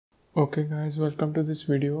Okay guys, welcome to this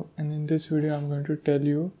video, and in this video I'm going to tell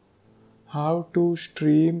you how to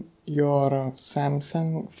stream your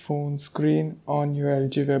Samsung phone screen on your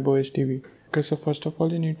LG WebOS TV. Okay, so first of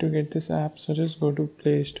all you need to get this app, so just go to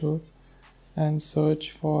Play Store and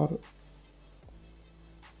search for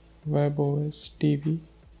WebOS TV,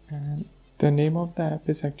 and the name of the app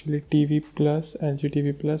is actually TV Plus, LG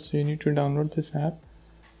TV Plus. So you need to download this app.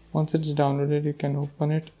 Once it's downloaded you can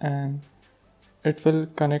open it and it will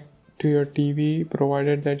connect to your TV,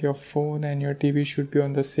 provided that your phone and your TV should be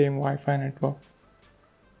on the same Wi-Fi network.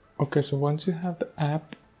 Okay, so once you have the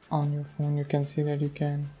app on your phone, you can see that you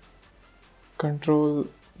can control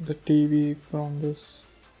the TV from this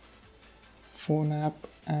phone app,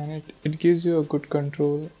 and it gives you a good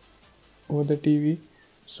control over the TV.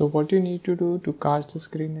 So what you need to do to catch the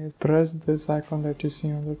screen is press this icon that you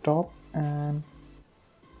see on the top,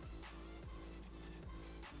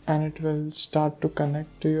 and it will start to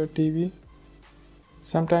connect to your TV.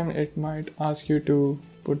 Sometimes it might ask you to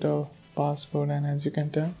put a password, and as you can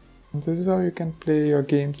tell, this is how you can play your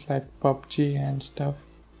games like PUBG and stuff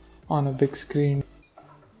on a big screen.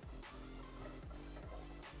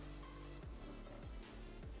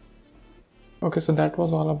 Okay, so that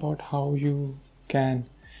was all about how you can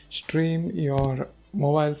stream your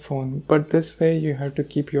mobile phone, but this way you have to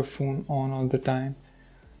keep your phone on all the time.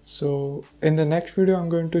 So in the next video I'm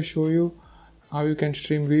going to show you how you can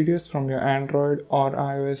stream videos from your Android or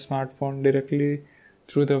iOS smartphone directly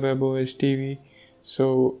through the WebOS TV.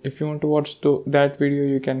 So if you want to watch that video,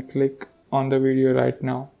 you can click on the video right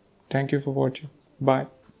now. Thank you for watching. Bye.